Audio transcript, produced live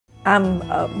I'm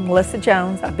Melissa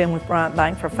Jones. I've been with Bryant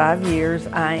Bank for 5 years.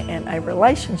 I am a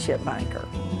relationship banker.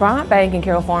 Bryant Bank and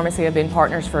Carroll Pharmacy have been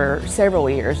partners for several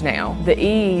years now. The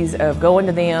ease of going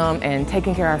to them and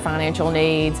taking care of our financial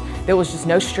needs, there was just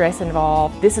no stress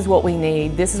involved. This is what we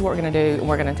need, this is what we're going to do, and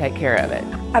we're going to take care of it.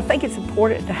 I think it's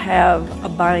important to have a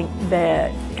bank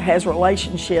that has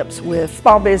relationships with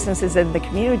small businesses in the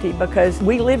community because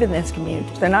we live in this community.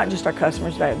 They're not just our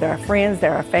customers, they're our friends,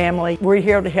 they're our family. We're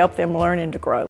here to help them learn and to grow.